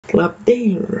up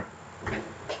there.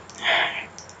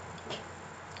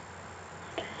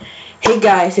 Hey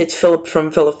guys, it's Philip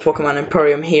from Philip's Pokemon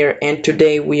Emporium here, and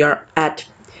today we are at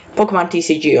Pokemon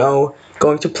TCGO,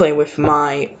 going to play with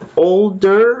my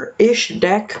older-ish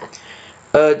deck.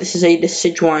 This is a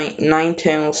Decidueye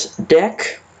Ninetales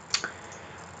deck.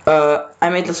 I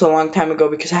made this a long time ago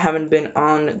because I haven't been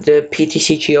on the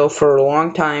PTCGO for a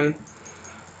long time.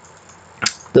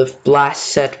 The last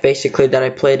set, basically, that I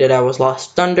played it, I was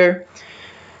Lost Thunder.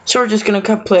 So we're just gonna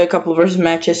play a couple of versus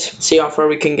matches, see how far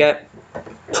we can get.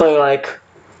 Play like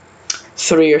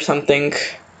 3 or something.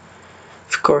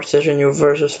 Of course, there's a new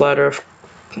versus ladder.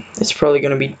 It's probably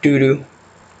gonna be doo-doo.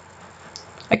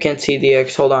 I can't see the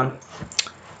X. Hold on.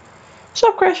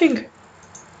 Stop crashing.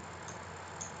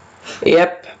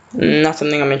 Yep, not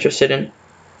something I'm interested in.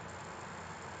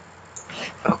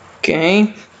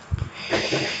 Okay.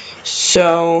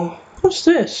 So, what's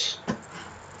this?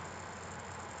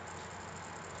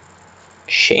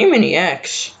 Shaman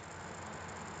EX.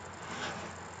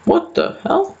 What the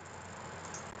hell?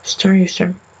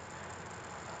 Stern.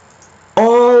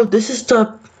 Oh, this is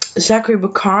the Zachary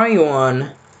Bakari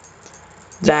one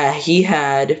that he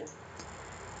had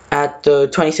at the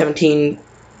 2017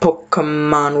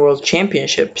 Pokemon World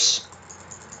Championships.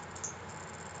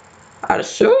 I'd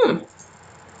assume.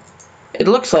 It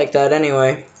looks like that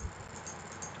anyway.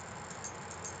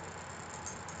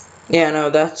 Yeah, no,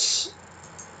 that's...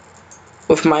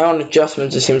 With my own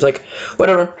adjustments, it seems like...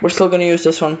 Whatever, we're still gonna use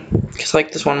this one. Because I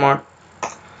like this one more.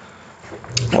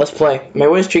 Let's play. My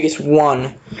win streak is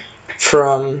 1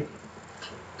 from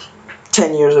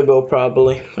 10 years ago,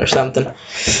 probably, or something.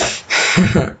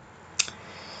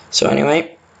 So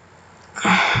anyway.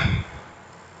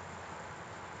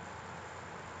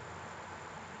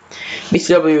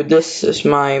 BCW, this is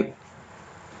my...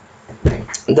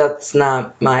 That's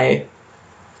not my...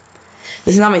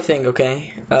 This is not my thing,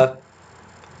 okay?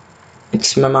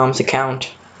 It's my mom's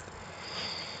account.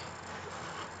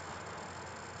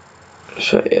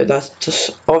 So yeah, that's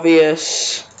just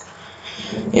obvious.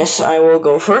 Yes, I will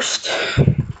go first.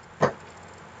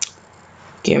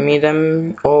 Give me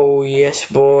them. Oh yes,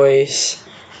 boys.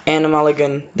 And a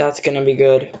mulligan. That's gonna be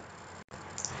good.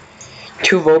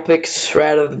 2 Vulpix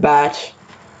right off the bat.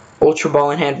 Ultra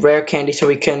Ball in hand. Rare candy, so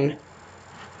we can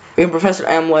Professor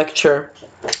M lecture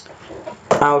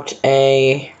out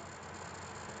a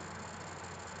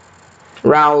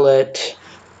Rowlet.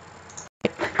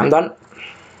 I'm done.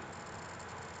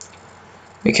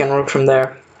 We can work from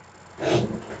there.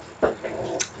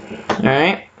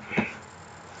 Alright.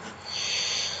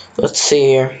 Let's see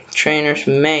here. Trainer's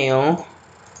Mail.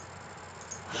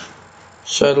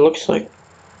 So it looks like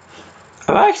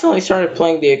I've accidentally started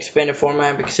playing the expanded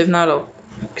format, because if not,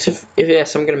 if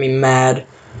yes, I'm gonna be mad.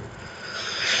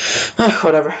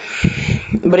 Whatever.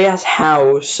 But he has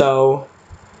How, so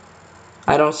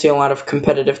I don't see a lot of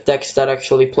competitive decks that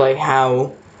actually play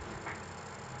How.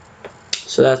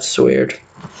 So that's weird.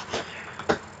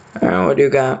 Alright, what do you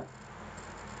got?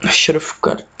 I should have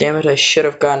got. Damn it! I should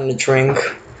have gotten a drink.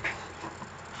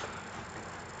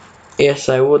 Yes,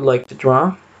 I would like to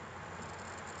draw.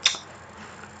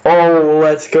 Oh,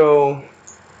 let's go.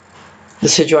 The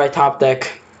Decidueye top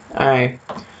deck. Alright.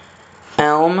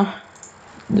 Elm.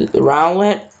 The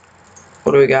Rowlet.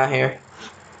 What do we got here?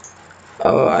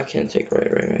 Oh, I can't take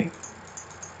right.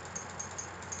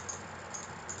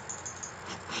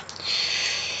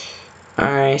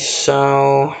 Alright,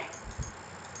 so...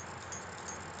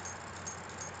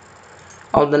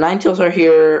 Oh, the Ninetales are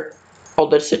here. Oh,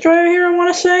 the Decidueye are here, I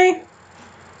want to say.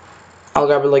 I'll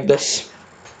grab it like this.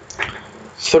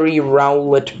 3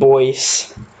 Rowlet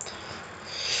boys.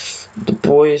 The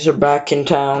boys are back in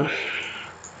town.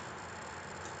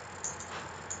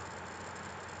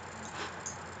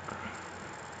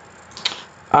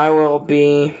 I will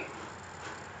be...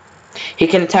 He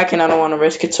can attack and I don't want to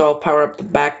risk it, so I'll power up the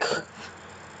back.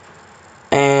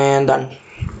 And done.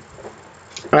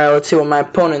 Alright, let's see what my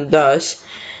opponent does.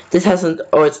 This hasn't...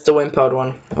 Oh, it's the Wimpod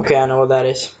one. Okay, I know what that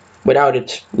is. Without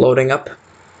it loading up.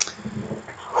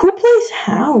 Who plays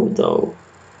How, though?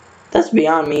 That's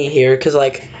beyond me here, because,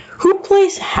 like, who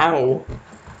plays How?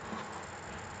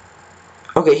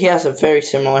 Okay, he has a very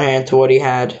similar hand to what he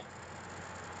had.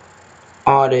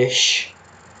 Oddish.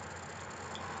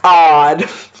 Odd.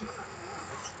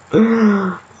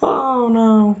 Oh,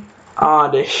 no.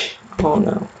 Oddish. Oh,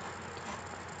 no.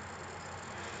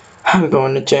 I'm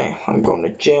going to jail. I'm going to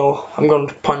jail. I'm going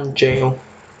to pun jail.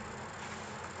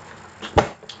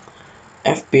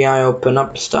 FBI open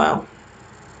up style.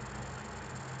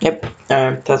 Yep,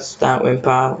 that's that Wimp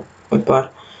out.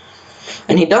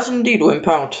 And he does indeed Wimp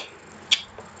out.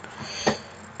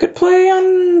 Good play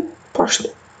on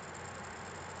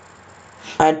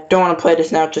I don't want to play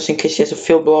this now just in case he has a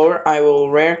field blower. I will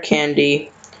rare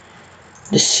candy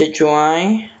the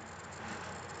Decidueye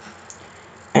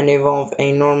and evolve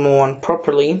a normal one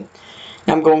properly.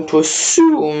 I'm going to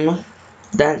assume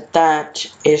that that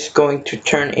is going to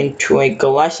turn into a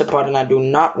Golisopod, and I do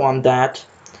not want that.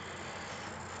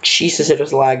 Jesus, it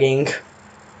is lagging.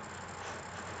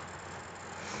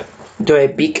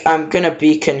 I'm gonna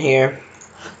beacon here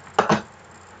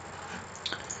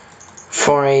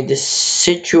for a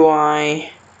Decidueye.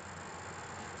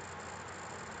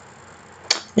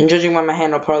 And judging by my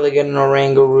hand, I'll probably get an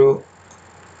Oranguru.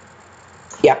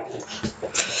 Yeah.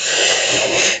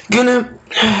 Gonna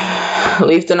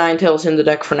leave the Ninetales in the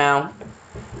deck for now.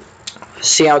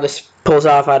 See how this pulls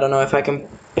off. I don't know if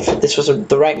this was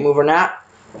the right move or not.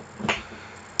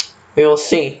 We will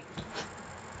see.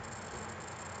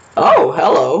 Oh,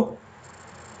 hello.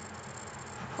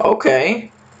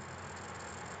 Okay.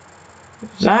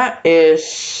 That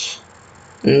is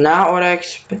not what I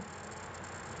expect.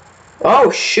 Oh,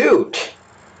 shoot.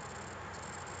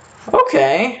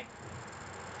 Okay.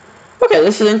 Okay,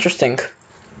 this is interesting.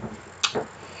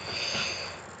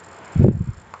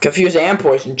 Confused and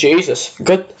poison. Jesus.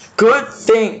 Good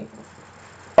thing.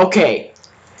 Okay.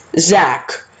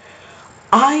 Zach.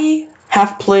 I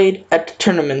have played at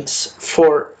tournaments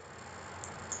for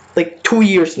like 2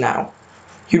 years now.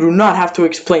 You do not have to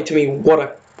explain to me what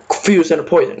a confused and a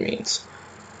poison means.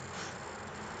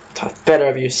 That's better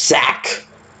of you, Zach.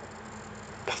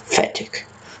 Pathetic.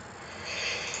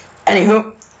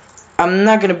 Anywho, I'm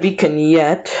not gonna beacon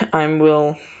yet.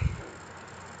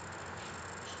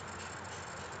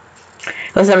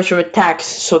 Let's have a from attacks,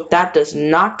 so that does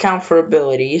not count for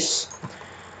abilities.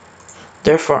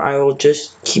 Therefore, I will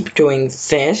just keep doing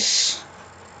this.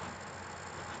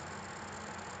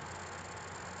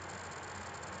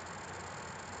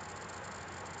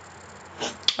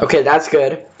 Okay, that's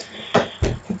good.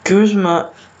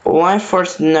 Guzma, Life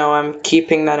Force, no, I'm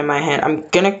keeping that in my hand. I'm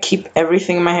gonna keep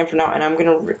everything in my hand for now, and I'm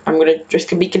gonna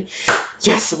just beacon.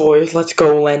 Yes, boys, let's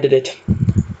go, landed it.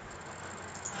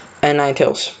 And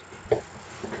Ninetales.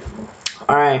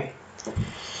 Alright.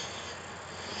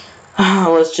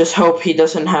 Let's just hope he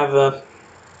doesn't have a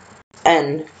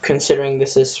N, considering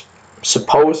this is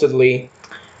supposedly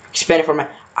expanded for my.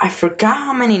 I forgot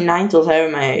how many Ninetales I have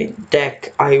in my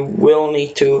deck. I will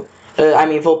need to.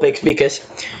 Vulpix, because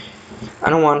I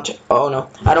don't want. Oh no,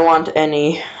 I don't want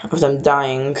any of them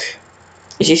dying.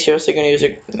 Is he seriously gonna use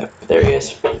it? No, there he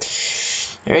is.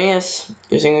 There he is,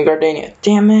 using a Gardenia.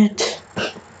 Damn it.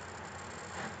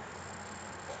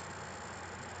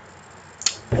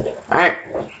 Alright.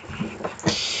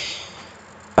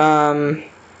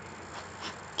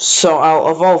 So I'll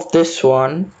evolve this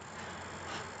one,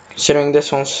 considering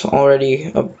this one's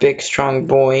already a big strong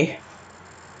boy.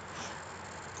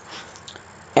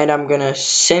 And I'm gonna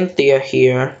Cynthia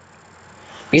here,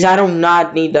 because I do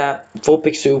not need that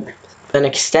Vulpix to an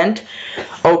extent.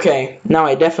 Okay, now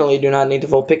I definitely do not need the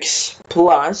Vulpix.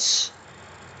 Plus,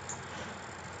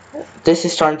 this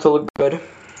is starting to look good.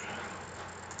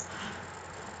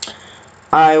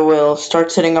 I will start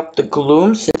setting up the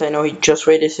Gloom, since I know he just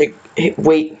wasted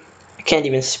wait, I can't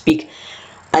even speak.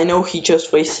 I know he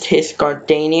just wasted his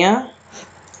Gardenia.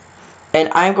 And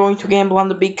I'm going to gamble on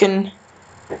the beacon.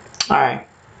 Alright.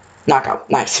 Knockout.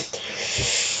 Nice.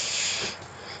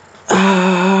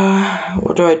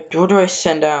 What do I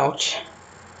send out?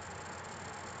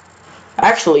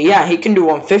 Actually, yeah, he can do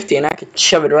 150 and I could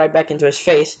shove it right back into his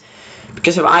face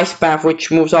because of Ice Path,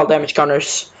 which moves all damage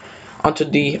counters onto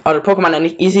the other Pokemon.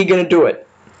 And is he gonna do it?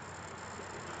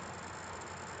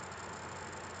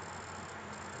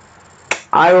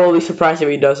 I will be surprised if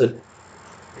he does it.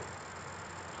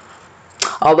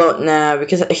 Although, nah,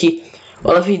 because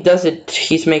if he does it,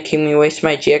 he's making me waste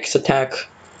my GX attack.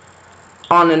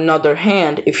 On another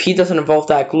hand, if he doesn't evolve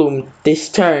that Gloom this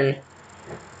turn,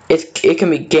 it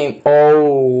can be game.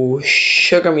 Oh,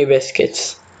 sugar me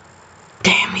biscuits.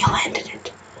 Damn, he landed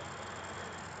it.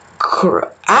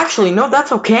 Actually, no,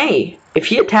 that's okay. If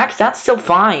he attacks, that's still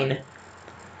fine.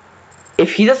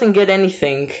 If he doesn't get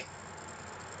anything.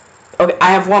 Okay,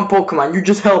 I have one Pokemon. You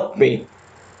just help me.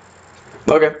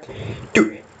 Okay.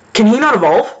 Dude, can he not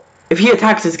evolve? If he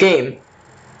attacks his game.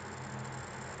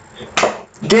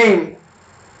 Game.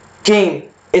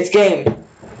 It's game.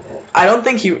 I don't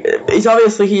think it's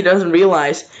obviously he doesn't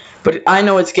realize, but I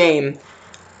know it's game.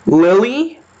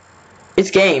 Lily? It's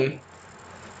game.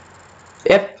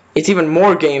 Yep, it's even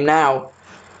more game now.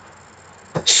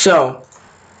 So,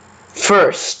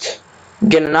 first,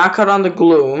 get a knockout on the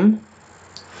Gloom.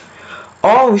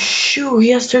 Oh shoot, he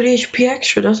has 30 HP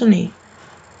extra, doesn't he?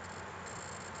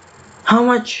 How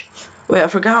much Wait, I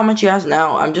forgot how much he has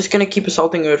now. I'm just gonna keep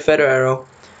assaulting with Feather Arrow.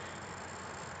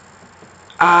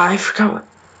 I forgot what.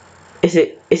 Is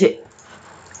it?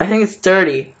 I think it's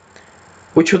 30.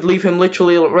 Which would leave him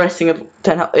literally resting at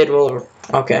 10 health. It will.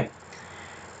 Okay.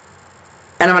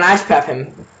 And I'm gonna Ice Path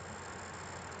him.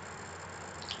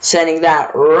 Sending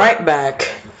that right back.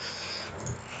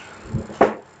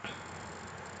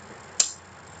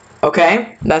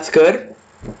 Okay, that's good.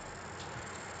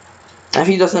 If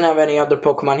he doesn't have any other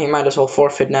Pokemon, he might as well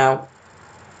forfeit now.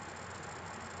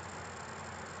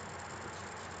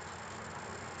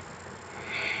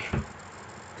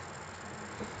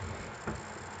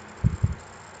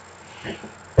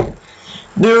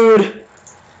 Dude!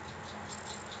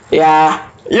 Yeah,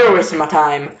 you're wasting my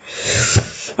time.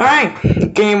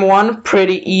 Alright, game 1,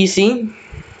 pretty easy.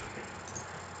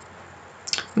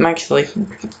 Actually,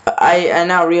 I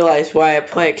now realize why I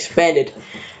play Expanded.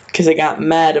 Because I got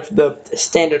mad of the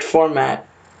standard format.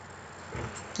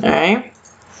 Alright.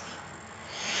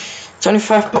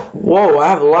 25. Whoa, I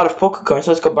have a lot of Pokecoins.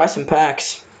 Let's go buy some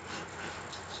packs.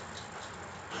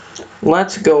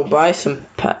 Let's go buy some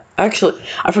packs. Actually,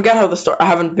 I forgot how the store. I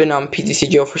haven't been on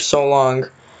PTCGO for so long.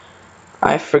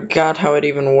 I forgot how it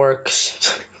even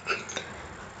works.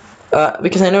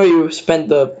 Because I know you spend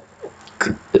the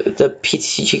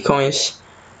PTCG coins,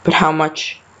 but how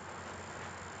much?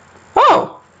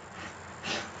 Oh.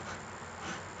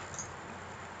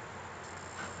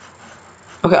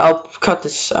 Okay, I'll cut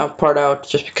this part out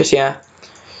just because, yeah,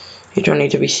 you don't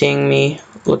need to be seeing me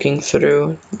looking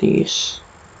through these.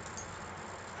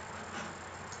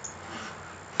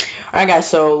 Alright guys,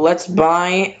 so let's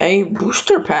buy a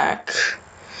booster pack.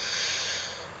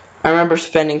 I remember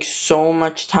spending so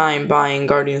much time buying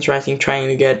Guardians Rising trying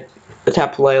to get the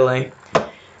Tapu Lele.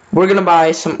 We're gonna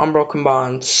buy some Unbroken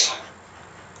Bonds.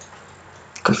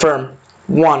 Confirm.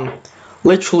 1.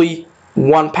 Literally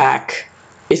 1 pack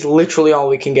is literally all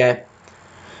we can get.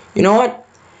 You know what?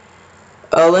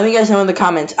 Let me guys know in the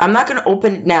comments. I'm not gonna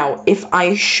open it now. If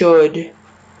I should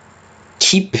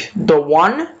keep the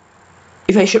 1,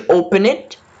 if I should open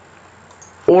it,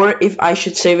 or if I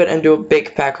should save it and do a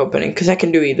big pack opening, because I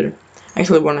can do either. I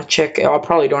actually want to check. I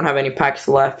probably don't have any packs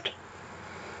left.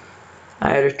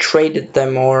 I either traded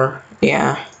them or,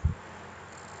 yeah.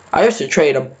 I used to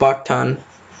trade a buck ton.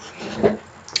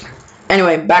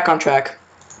 Anyway, back on track.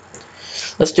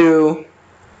 Let's do...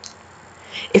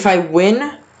 If I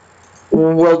win,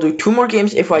 we'll do 2 more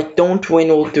games. If I don't win,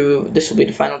 we'll do... This will be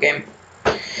the final game.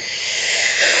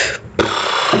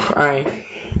 Alright.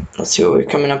 Let's see what we're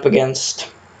coming up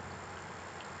against.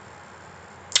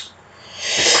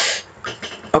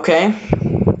 Okay.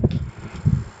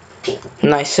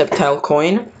 Nice Sceptile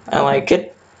coin. I like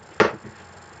it.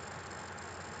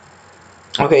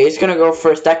 Okay, he's gonna go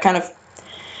first. That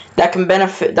can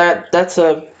benefit. That's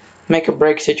a make or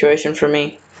break situation for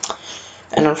me.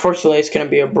 And unfortunately, it's gonna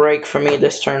be a break for me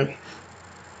this turn.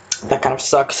 That kind of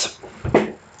sucks.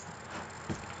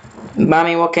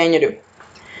 Mommy, what can you do?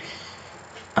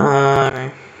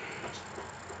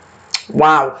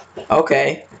 Wow.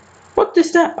 Okay. What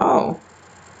is that? Oh.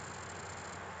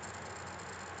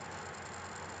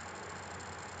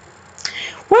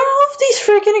 Why are all of these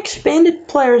freaking expanded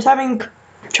players having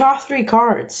draw 3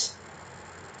 cards?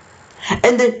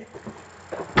 And then...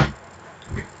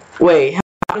 Wait,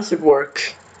 how does it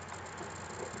work?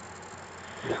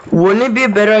 Wouldn't it be a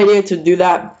better idea to do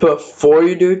that before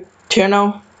you do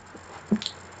Tierno?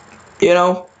 You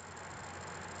know?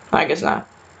 I guess not.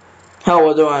 Hell,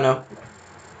 what do I know?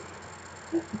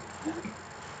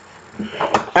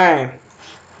 Alright.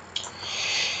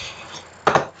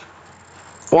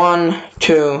 1,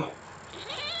 2,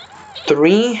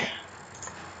 3.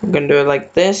 I'm gonna do it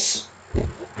like this.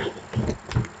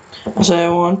 I say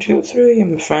 1, 2, 3.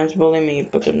 My friends bully me,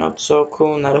 but they're not so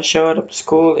cool. Now I show it up to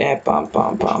school. Yeah, bum,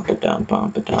 bum, bum, ba dum,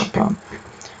 bum, ba dum, bum.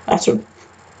 That's a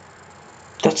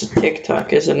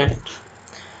TikTok, isn't it?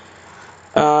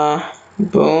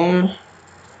 Boom.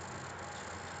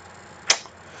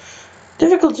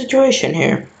 Difficult situation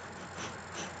here.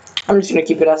 I'm just gonna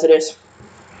keep it as it is.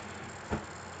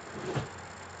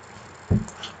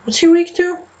 What's he weak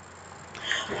to?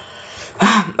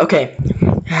 Okay.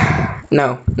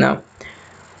 No.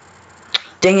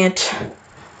 Dang it.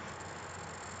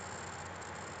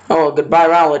 Oh, goodbye,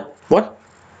 Rowlet. What?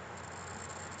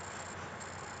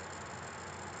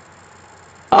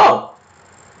 Oh.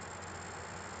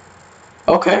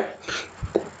 Okay.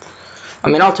 I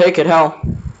mean, I'll take it, hell.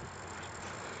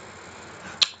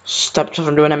 Stop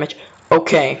from doing damage.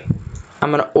 Okay.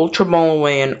 I'm gonna Ultra Ball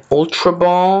away an Ultra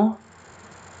Ball.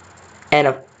 And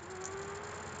a...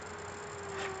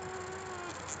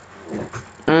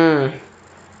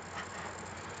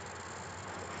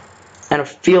 kind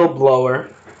of field blower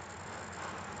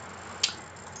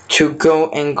to go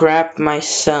and grab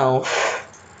myself.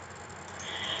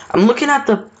 I'm looking at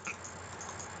the...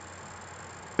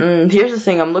 here's the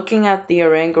thing, I'm looking at the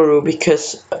Orangaroo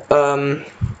because I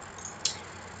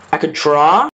could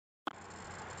draw.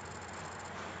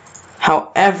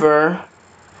 However...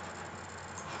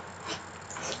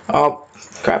 Oh,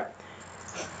 crap.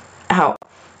 How?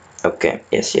 Okay,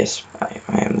 yes, I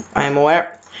am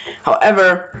aware.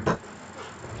 However,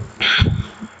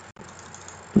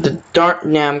 the dart...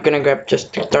 Yeah, I'm gonna grab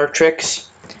just the dart tricks.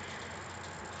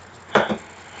 I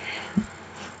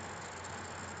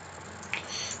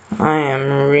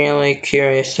am really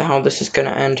curious to how this is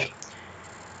gonna end.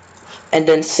 And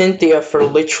then Cynthia for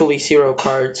literally 0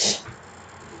 cards.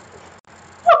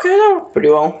 Okay, that worked pretty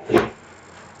well.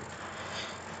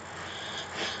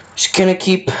 Just gonna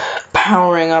keep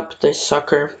powering up this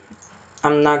sucker.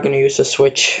 I'm not gonna use the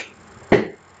switch.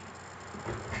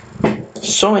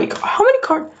 So many. How many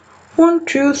cards? 1,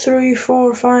 2, 3,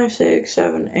 4, 5, 6,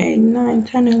 7, 8, 9,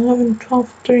 10, 11, 12,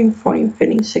 13, 14,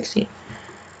 15, 16.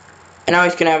 And now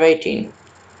he's gonna have 18.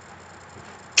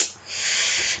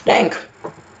 Dang.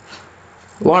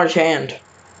 Large hand.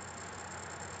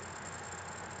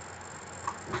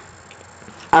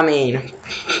 I mean.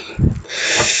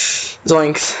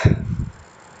 Zoinks.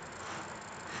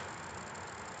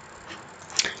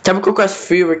 Typical Quest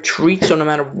free retreat, so no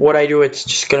matter what I do, it's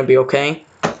just gonna be okay.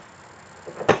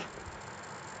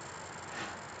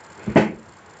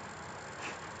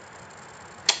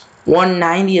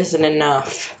 $190 isn't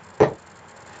enough.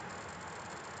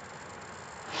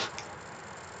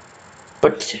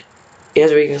 But he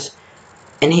has a weakness.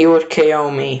 And he would KO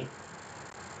me.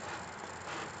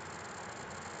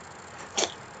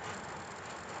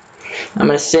 I'm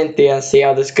gonna Cynthia and see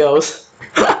how this goes.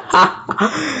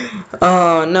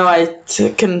 Oh no, I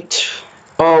couldn't.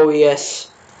 Oh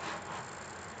yes.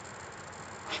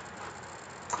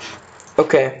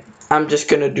 Okay, I'm just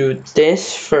gonna do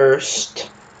this first.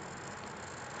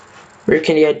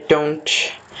 Rickety, I don't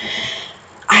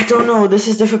know. This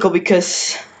is difficult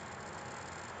because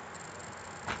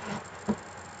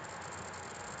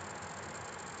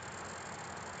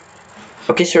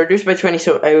okay, so reduced by 20.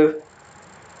 So I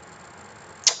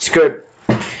screwed.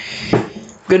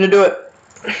 Gonna do it.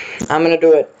 I'm gonna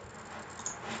do it.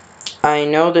 I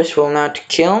know this will not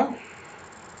kill.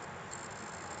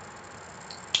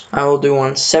 I will do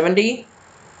 170.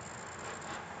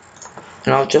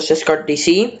 And I'll just discard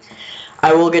DC.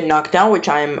 I will get knocked down, which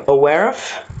I'm aware of.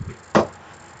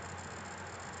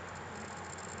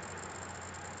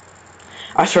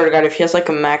 I swear to God, if he has like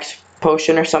a max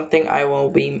potion or something, I will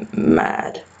be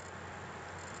mad.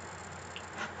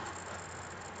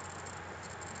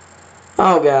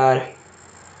 Oh God.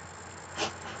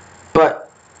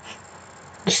 But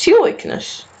the steel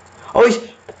weakness. Oh,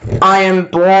 I am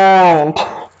blind.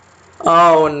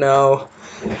 Oh no.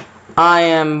 I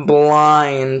am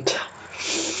blind.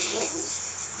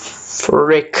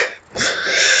 Frick.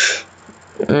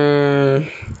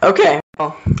 Okay.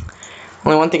 Well,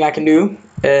 only one thing I can do.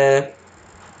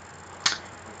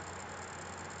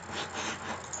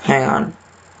 Hang on.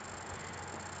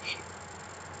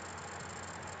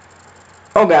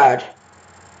 Oh God.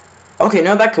 Okay,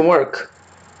 now that can work.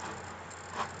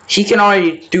 He can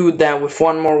already do that with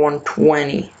one more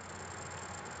 120.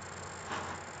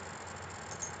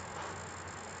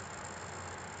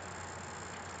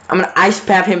 I'm gonna ice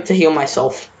path him to heal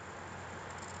myself.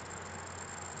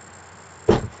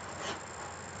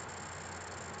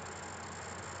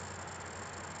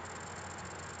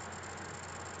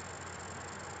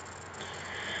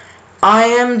 I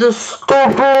am the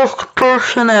stupidest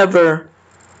person ever.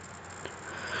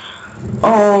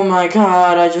 Oh my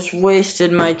God, I just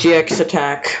wasted my GX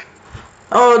attack.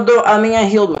 Oh, I mean, I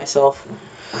healed myself.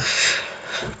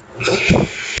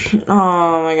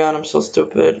 Oh my God, I'm so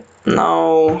stupid.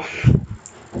 No.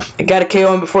 I gotta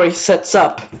KO him before he sets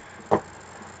up.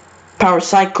 Power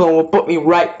Cyclone will put me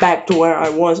right back to where I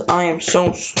was. I am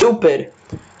so stupid.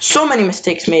 So many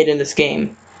mistakes made in this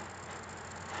game.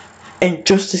 In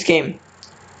just this game.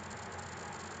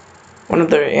 One of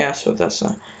the... Yeah, so that's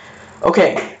not...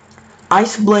 Okay.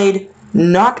 Ice Blade,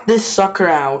 knock this sucker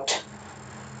out.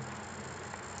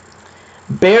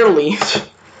 Barely.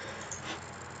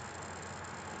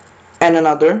 And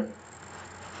another.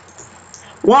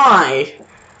 Why?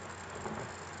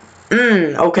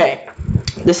 Okay.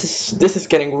 This is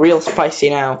getting real spicy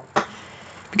now.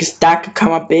 Because that could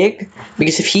come up big.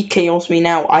 Because if he KOs me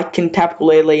now, I can tap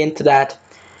Lele into that.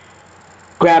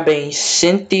 Grab a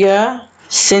Cynthia,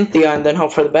 and then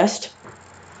hope for the best.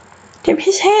 Damn,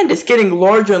 his hand is getting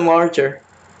larger and larger.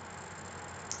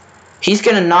 He's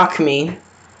gonna knock me.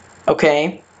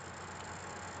 Okay.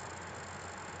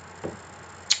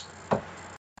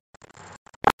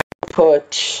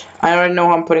 I already know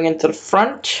who I'm putting into the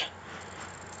front.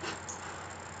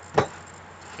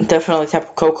 Definitely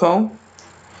Tapu Koko.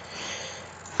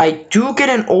 I do get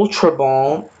an Ultra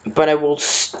Ball, but I will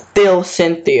still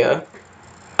Cynthia.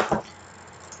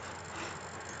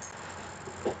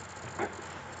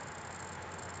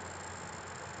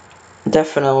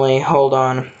 Definitely, hold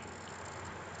on.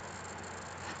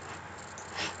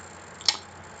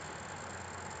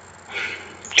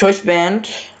 Choice Band.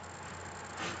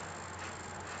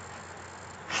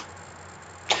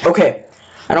 Okay,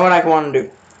 I know what I want to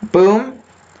do. Boom.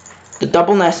 The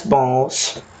double nest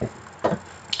balls.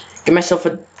 Get myself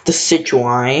a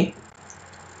Decidueye.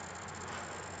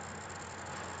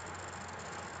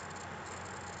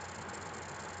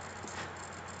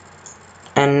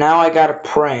 And now I gotta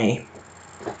pray.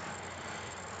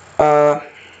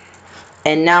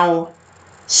 And now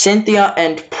Cynthia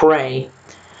and pray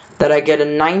that I get a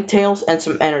Ninetales and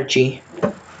some energy.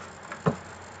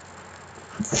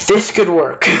 This could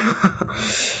work.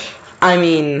 I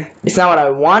mean, it's not what I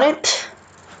wanted,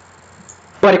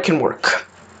 but it can work.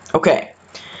 Okay.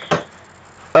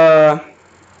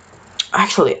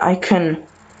 Actually, I can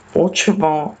Ultra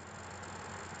Ball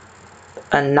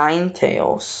a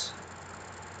Ninetales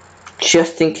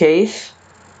just in case.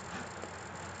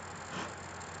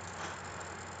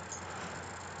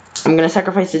 I'm gonna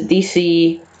sacrifice the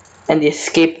DC and the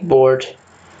escape board.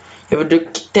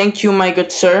 Thank you, my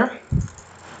good sir.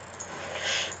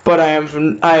 But I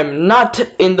am not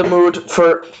in the mood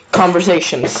for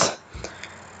conversations.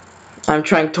 I'm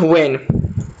trying to win.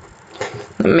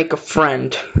 Make a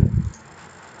friend.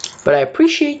 But I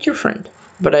appreciate your friend.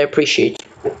 But I appreciate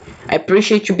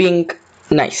you being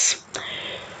nice.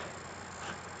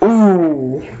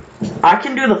 Ooh. I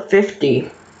can do the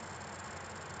 50.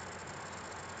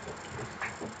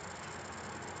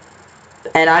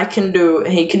 And he can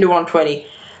do 120.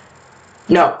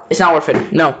 No, it's not worth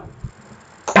it. No.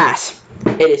 Pass.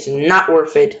 It is not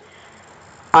worth it.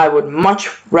 I would much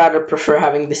rather prefer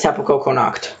having the Tapu Koko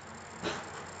knocked.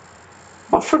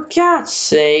 Oh, for God's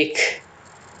sake.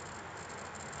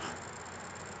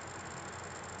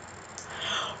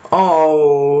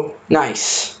 Oh,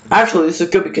 nice. Actually, this is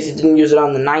good because he didn't use it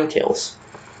on the Ninetales.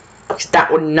 Because that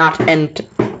would not end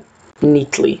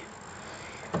neatly.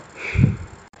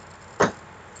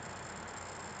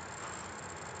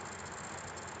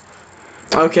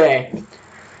 Okay.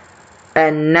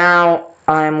 And now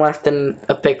I'm left in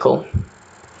a pickle.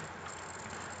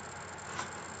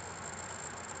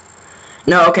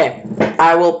 No, okay.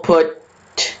 I'll put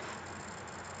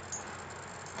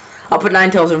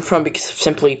Ninetales in front because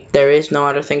simply there is no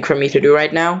other thing for me to do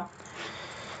right now.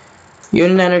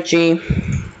 Unit energy.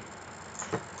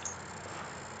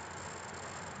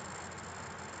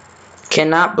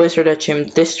 Cannot Blizzard Edge him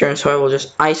this turn, so I will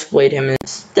just Ice Blade him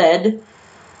instead.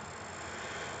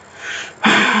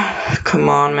 Come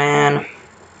on, man.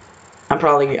 I'm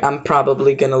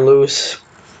probably gonna lose.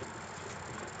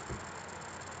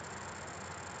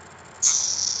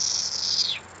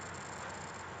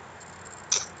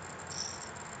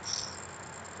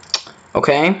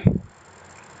 Okay.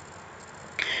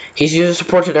 He's using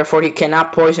support, therefore he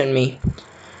cannot poison me.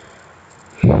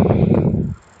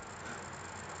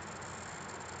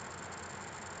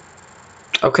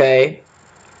 Okay.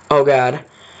 Oh god.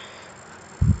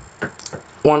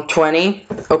 120.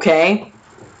 Okay.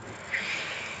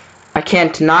 I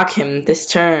can't knock him this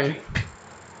turn.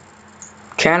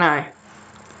 Can I?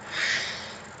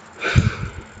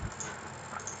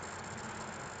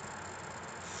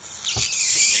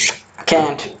 I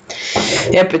can't.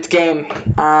 Yep, it's game.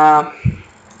 Well,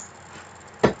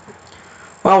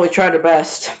 we tried our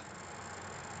best.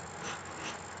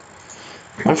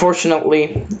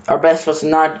 Unfortunately, our best was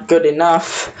not good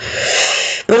enough.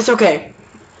 But it's okay.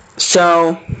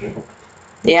 So,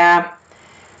 yeah.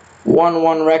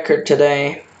 1-1 record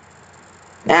today.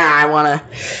 I wanna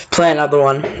play another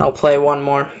one. I'll play one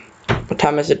more. What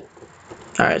time is it?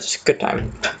 Alright, it's a good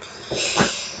time.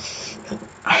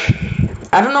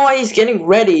 I don't know why he's getting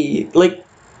ready. Like,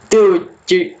 dude,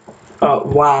 oh,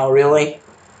 wow, really?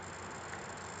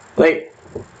 Like,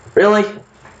 really?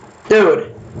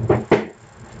 Dude.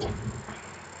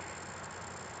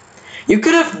 You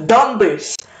could have done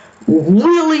this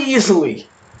really easily.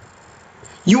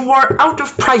 You are out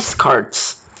of price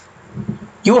cards.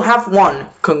 You have won.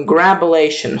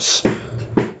 Congratulations.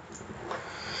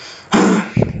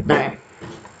 Alright.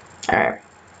 Alright.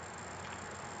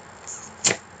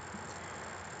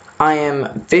 I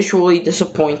am visually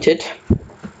disappointed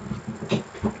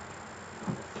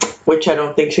which I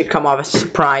don't think should come off as a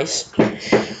surprise.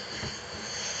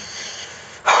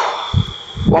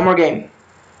 One more game.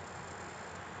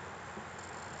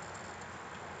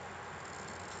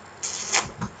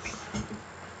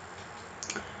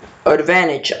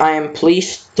 Advantage. I am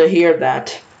pleased to hear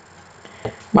that.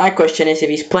 My question is, if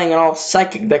he's playing an all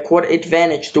psychic deck, what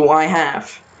advantage do I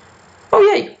have? Oh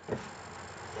yay!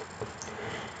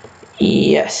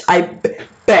 Yes, I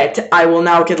bet I will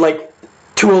now get like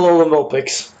 2 Alolan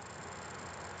Vulpix.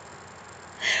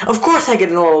 Of course I get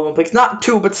an Alolan Vulpix, not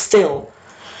 2, but still.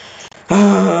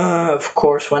 Of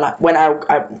course, when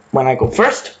I go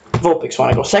first, Vulpix. When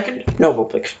I go second, no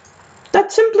Vulpix.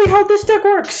 That's simply how this deck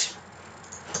works.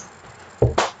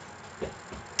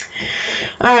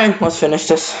 Alright, let's finish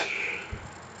this.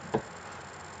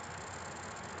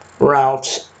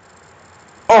 Routes.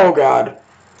 Oh god.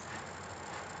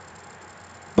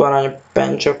 But on a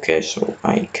bench, okay, so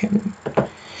I can...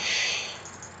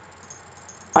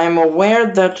 I'm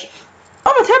aware that...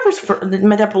 Oh,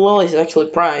 my Tapu Lily is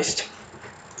actually priced.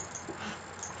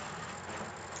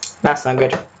 That's not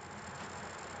good.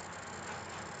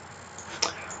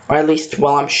 Or at least,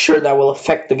 well, I'm sure that will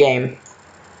affect the game.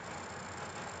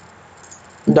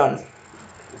 Done.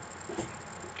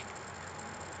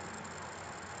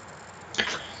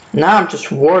 Now I'm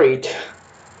just worried.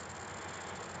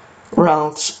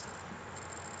 Routes.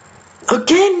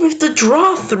 Again with the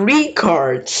draw 3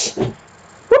 cards.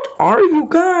 What are you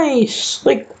guys?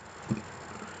 Like...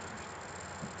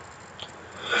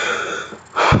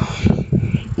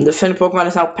 The defending Pokemon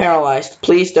is now paralyzed.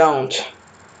 Please don't.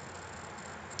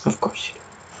 Of course you do.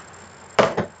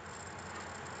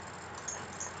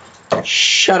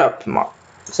 Shut up,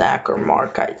 Zach or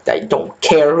Mark. I don't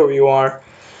care who you are,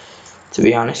 to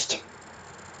be honest.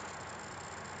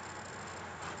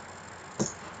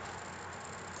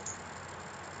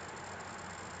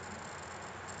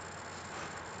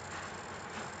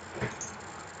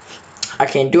 I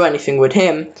can't do anything with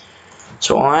him,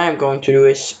 so all I am going to do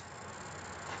is...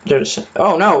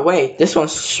 Oh no, wait, this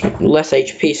one's less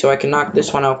HP, so I can knock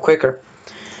this one out quicker.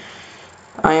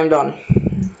 I am done.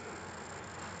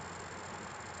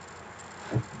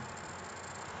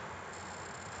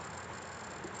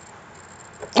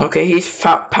 Okay, he's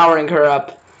powering her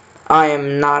up. I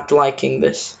am not liking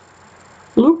this.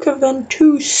 Luca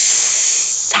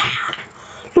Ventus.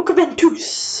 Luca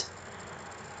Ventus.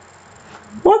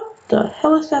 What the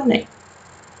hell is that name?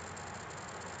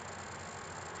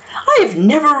 I have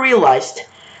never realized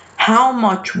how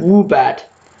much Woobat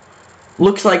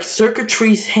looks like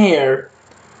Circuitry's hair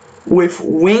with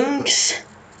wings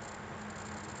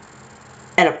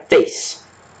and a face.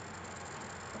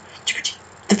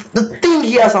 The thing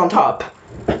he has on top.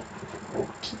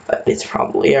 It's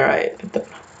probably alright.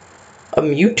 A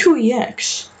Mewtwo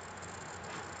EX.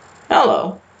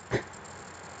 Hello.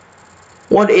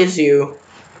 What is you?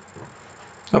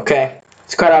 Okay.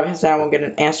 It's quite obvious that I won't get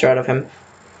an answer out of him.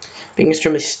 Being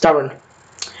extremely stubborn.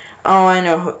 Oh,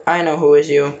 I know who is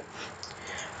you.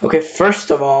 Okay,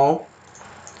 first of all,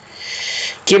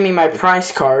 give me my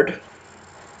prize card.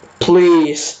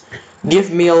 Please,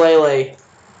 give me a Lele.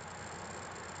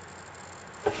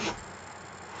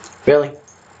 Really?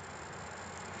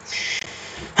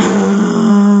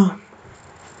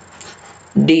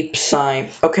 Deep sigh.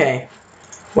 Okay.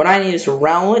 What I need is a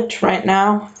Rowlet right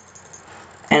now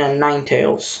and a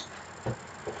Ninetales.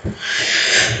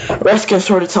 The rest can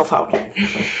sort itself out.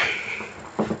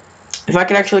 If I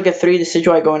could actually get 3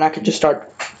 Decidueye going, I could just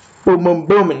start boom, boom,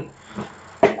 booming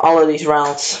all of these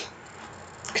rounds.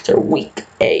 Because they're weak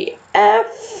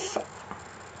AF.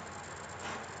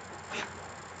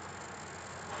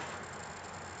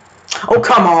 Oh,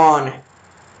 come on!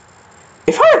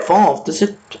 If I evolve, does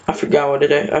it... I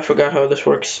forgot how this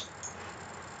works.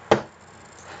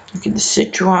 Okay,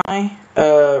 Decidueye.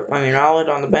 Rowlet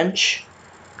on the bench.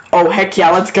 Oh, heck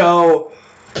yeah, let's go!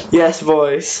 Yes,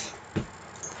 boys.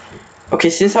 Okay,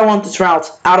 since I want this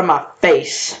route out of my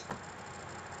face,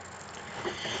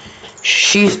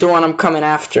 she's the one I'm coming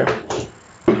after.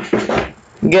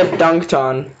 Get dunked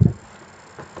on.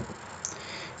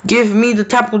 Give me the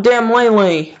Tapu Damn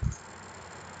Lele.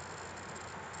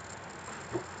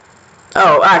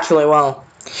 Oh, actually, well,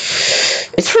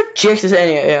 it's rejected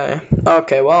anyway. Yeah.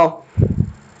 Okay, well,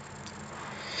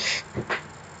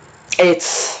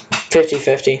 it's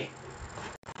 50-50.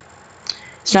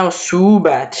 It's now a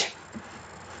Zubat.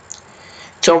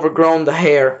 It's overgrown the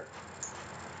hair.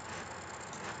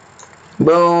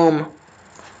 Boom.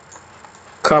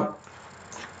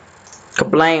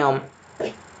 Kablam.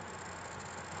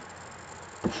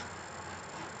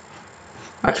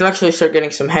 I can actually start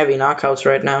getting some heavy knockouts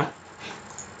right now.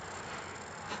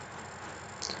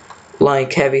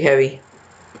 like heavy.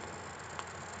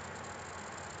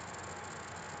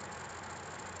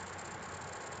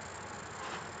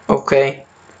 Okay.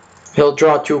 He'll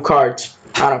draw 2 cards.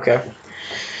 I don't care.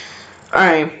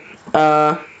 Alright.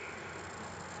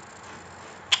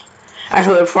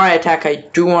 Actually, before I attack, I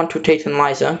do want to Titan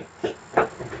Liza.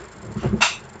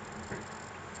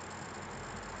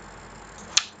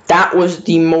 That was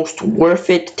the most worth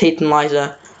it Titan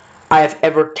Liza I have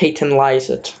ever Titan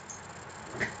Liza'd.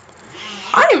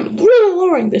 I am really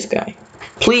lowering this guy.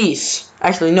 Please.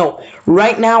 Actually, no.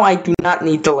 Right now, I do not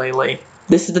need the Lele.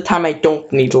 This is the time I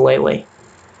don't need the Lele.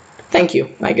 Thank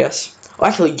you, I guess. Oh,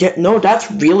 actually, yeah, no,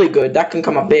 that's really good. That can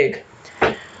come up big.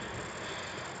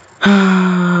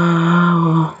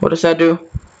 What does that do?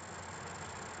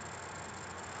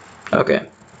 Okay.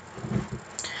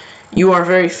 You are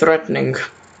very threatening.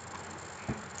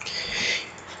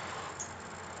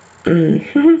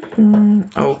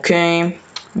 Okay.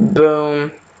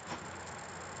 Boom.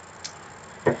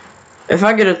 If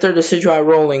I get a third Decidueye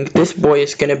rolling, this boy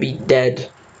is gonna be dead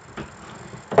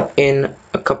in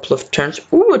a couple of turns.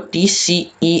 Ooh, a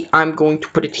DCE. I'm going to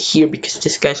put it here because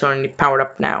this guy's already powered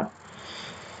up now.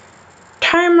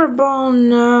 Timer ball,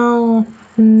 no.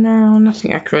 No,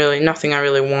 nothing I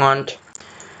really want.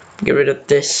 Get rid of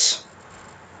this.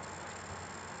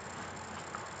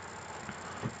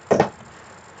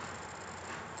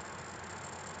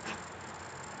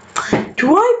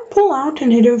 Do I pull out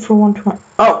and hit him for 120?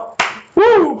 Oh,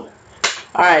 woo!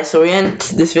 Alright, so we end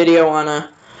this video on a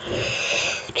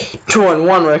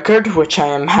 2-1 record, which I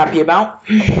am happy about.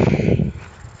 It's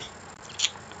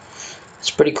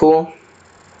pretty cool.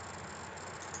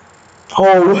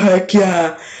 Oh, heck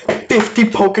yeah! 50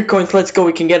 poker coins, let's go,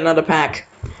 we can get another pack.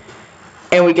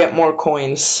 And we get more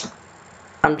coins.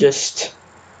 I'm just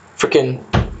freaking...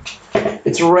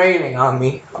 It's raining on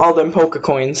me. All them poker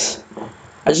coins.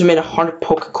 I just made 100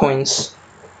 poker coins.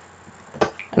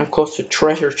 And I'm close to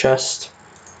treasure chest.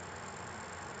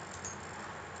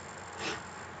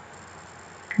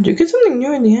 Do you get something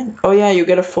new in the end? Oh yeah, you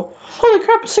get a full... Holy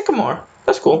crap, a sycamore.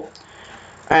 That's cool.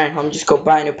 Alright, let me just go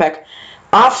buy a new pack.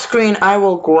 Off screen, I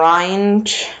will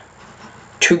grind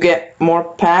to get more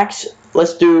packs.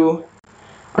 Let's do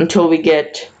until we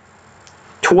get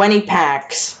 20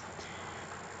 packs.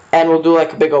 And we'll do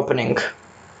like a big opening.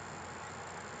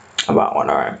 About 1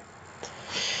 hour.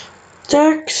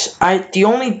 Decks. The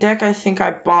only deck I think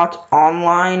I bought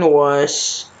online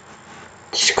was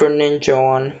this Greninja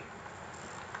one.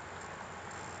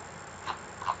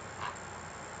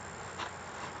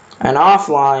 And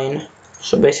offline,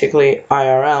 so basically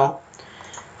IRL.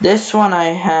 This one I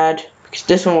had, because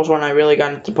this one was when I really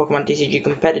got into Pokemon TCG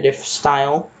competitive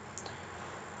style.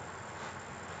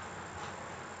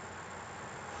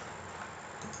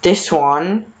 This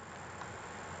one.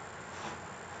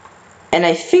 And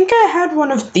I think I had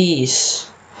one of these.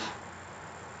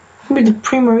 Maybe the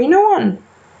Primarina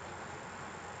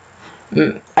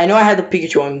one. I know I had the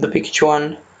Pikachu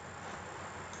one.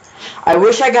 I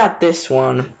wish I got this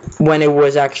one when it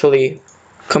was actually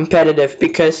competitive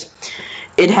because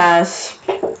it has...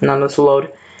 Now let's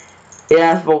load. It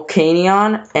has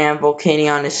Volcanion, and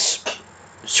Volcanion is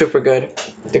super good.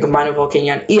 The combined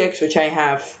Volcanion EX, which I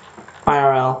have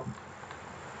IRL.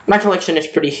 My collection is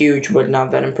pretty huge, but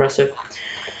not that impressive.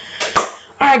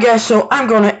 Alright guys, so I'm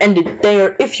gonna end it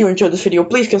there. If you enjoyed this video,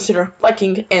 please consider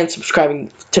liking and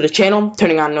subscribing to the channel,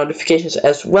 turning on notifications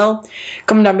as well.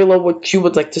 Comment down below what you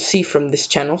would like to see from this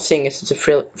channel, seeing as it's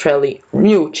a fairly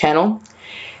new channel.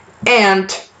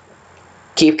 And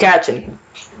keep catching.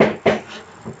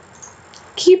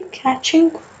 Keep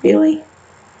catching? Really?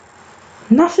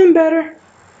 Nothing better?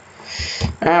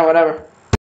 Whatever.